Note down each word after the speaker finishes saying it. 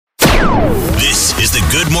This is the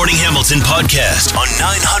Good Morning Hamilton podcast on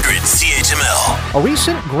 900 CHML. A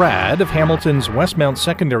recent grad of Hamilton's Westmount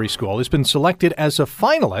Secondary School has been selected as a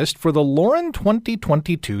finalist for the Lauren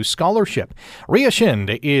 2022 scholarship. Ria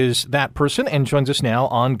Shind is that person and joins us now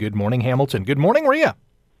on Good Morning Hamilton. Good morning, Ria.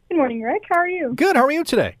 Good morning, Rick. How are you? Good. How are you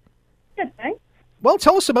today? Good, thanks. Well,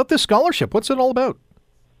 tell us about this scholarship. What's it all about?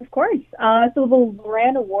 Of course. So the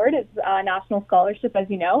Loran Award is a national scholarship, as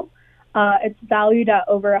you know. It's valued at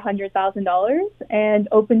over $100,000 and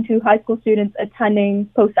open to high school students attending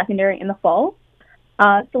post-secondary in the fall.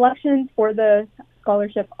 Selections for the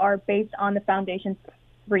scholarship are based on the foundation's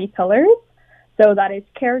 3 pillars. So that is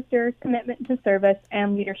character, commitment to service,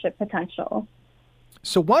 and leadership potential.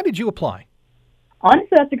 So why did you apply? Honestly,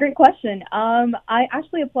 that's a great question. I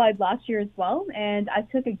actually applied last year as well, and I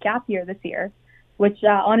took a gap year this year, which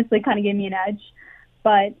honestly kind of gave me an edge.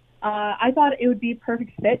 But I thought it would be a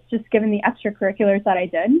perfect fit just given the extracurriculars that I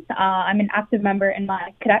did. I'm an active member in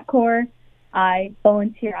my cadet corps. I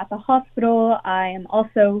volunteer at the hospital. I am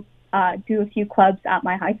also do a few clubs at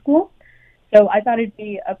my high school. So I thought it'd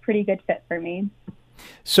be a pretty good fit for me.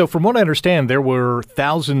 So from what I understand, there were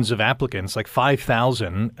thousands of applicants, like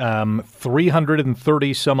 5,000,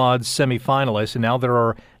 330 some odd semifinalists, and now there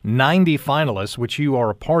are 90 finalists, which you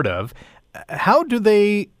are a part of. How do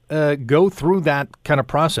they go through that kind of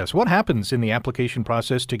process? What happens in the application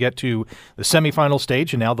process to get to the semifinal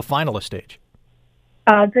stage and now the finalist stage?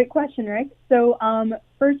 Great question, Rick. So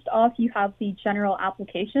first off, you have the general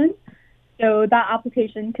application. So that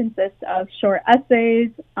application consists of short essays,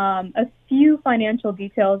 a few financial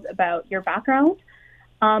details about your background,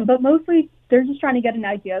 but mostly they're just trying to get an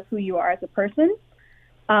idea of who you are as a person.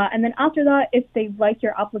 And then after that, if they like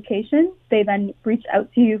your application, they then reach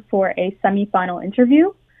out to you for a semifinal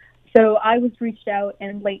interview. So I was reached out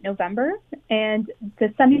in late November, and the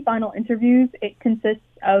semifinal interviews, it consists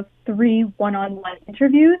of 3 one-on-one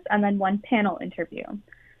interviews and then 1 panel interview.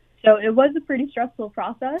 So it was a pretty stressful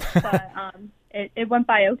process, but it went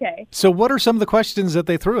by okay. So what are some of the questions that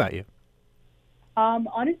they threw at you?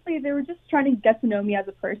 Honestly, they were just trying to get to know me as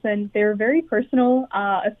a person. They were very personal.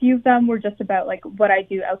 A few of them were just about like what I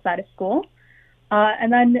do outside of school.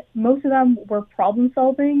 And then most of them were problem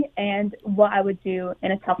solving and what I would do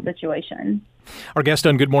in a tough situation. Our guest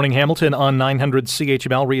on Good Morning Hamilton on 900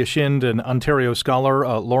 CHML, Ria Shind, an Ontario scholar,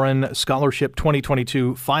 Lauren Scholarship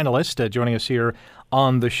 2022 finalist, joining us here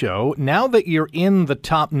on the show. Now that you're in the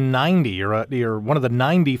top 90, you're one of the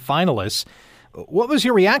 90 finalists, what was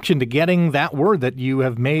your reaction to getting that word that you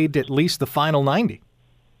have made at least the final 90?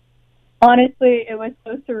 Honestly, it was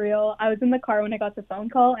so surreal. I was in the car when I got the phone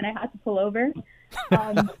call and I had to pull over.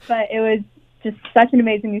 But it was just such an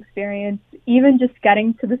amazing experience. Even just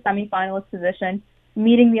getting to the semifinalist position,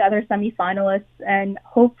 meeting the other semifinalists, and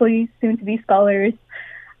hopefully soon to be scholars.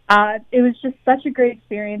 It was just such a great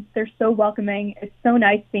experience. They're so welcoming. It's so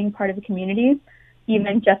nice being part of a community,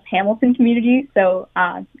 even just Hamilton community. So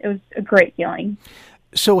it was a great feeling.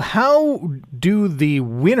 So how do the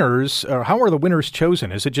winners, or how are the winners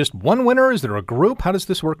chosen? Is it just one winner? Is there a group? How does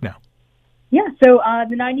this work now? Yeah, so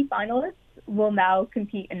the 90 finalists will now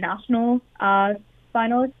compete in national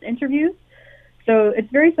finalist interviews. So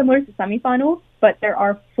it's very similar to semifinals, but there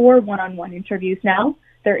are 4 one-on-one interviews now.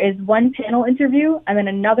 There is 1 panel interview and then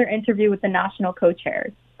another interview with the national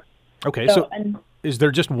co-chairs. Okay, so is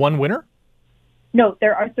there just one winner? No,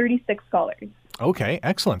 there are 36 scholars. Okay,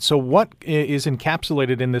 excellent. So what is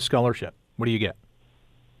encapsulated in this scholarship? What do you get?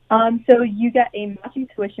 So you get a matching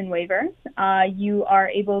tuition waiver. You are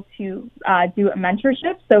able to do a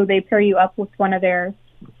mentorship. So they pair you up with one of their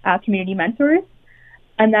community mentors.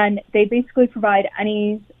 And then they basically provide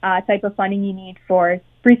any type of funding you need for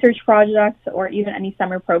research projects or even any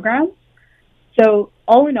summer programs. So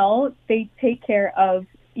all in all, they take care of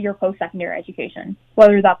your post-secondary education,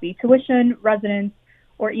 whether that be tuition, residence,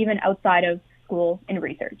 or even outside of school and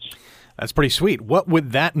research. That's pretty sweet. What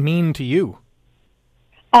would that mean to you?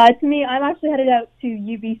 To me, I'm actually headed out to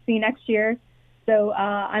UBC next year. So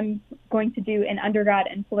I'm going to do an undergrad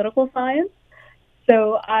in political science.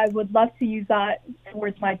 So I would love to use that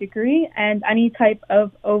towards my degree and any type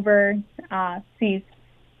of overseas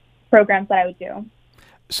programs that I would do.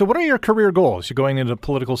 So what are your career goals? You're going into the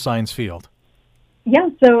political science field. Yeah,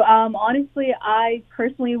 so honestly, I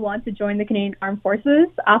personally want to join the Canadian Armed Forces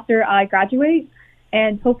after I graduate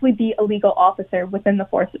and hopefully be a legal officer within the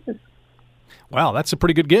forces. Wow, that's a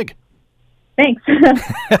pretty good gig. Thanks.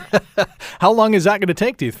 How long is that going to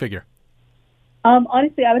take, do you figure?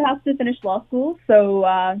 Honestly, I would have to finish law school,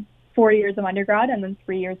 so 4 years of undergrad and then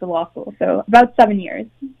 3 years of law school, so about 7 years.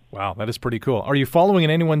 Wow, that is pretty cool. Are you following in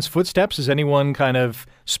anyone's footsteps? Has anyone kind of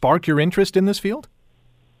sparked your interest in this field?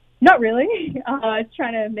 Not really.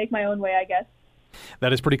 Trying to make my own way, I guess.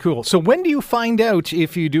 That is pretty cool. So when do you find out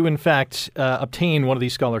if you do, in fact, obtain one of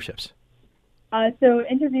these scholarships? So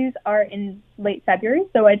interviews are in late February,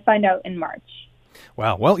 so I'd find out in March.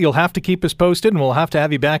 Wow. Well, you'll have to keep us posted, and we'll have to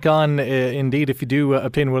have you back on, indeed, if you do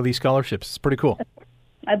obtain one of these scholarships. It's pretty cool.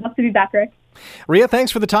 I'd love to be back, Rick. Rhea,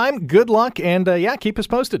 thanks for the time. Good luck, and keep us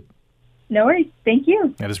posted. No worries. Thank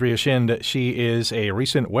you. That is Rhea Shind. She is a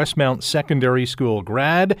recent Westmount Secondary School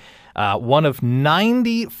grad, one of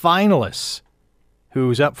 90 finalists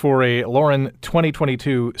who's up for a Lauren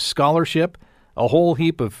 2022 scholarship, a whole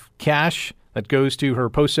heap of cash that goes to her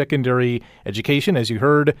post-secondary education. As you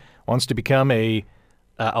heard, wants to become a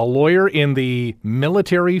lawyer in the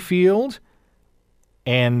military field,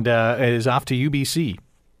 and is off to UBC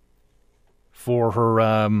for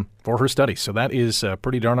her studies. So that is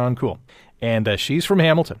pretty darn on cool. And she's from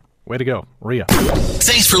Hamilton. Way to go, Rhea.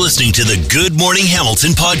 Thanks for listening to the Good Morning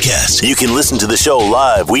Hamilton podcast. You can listen to the show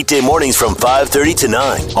live weekday mornings from 5:30 to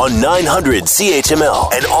 9 on 900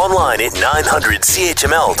 CHML and online at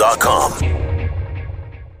 900CHML.com.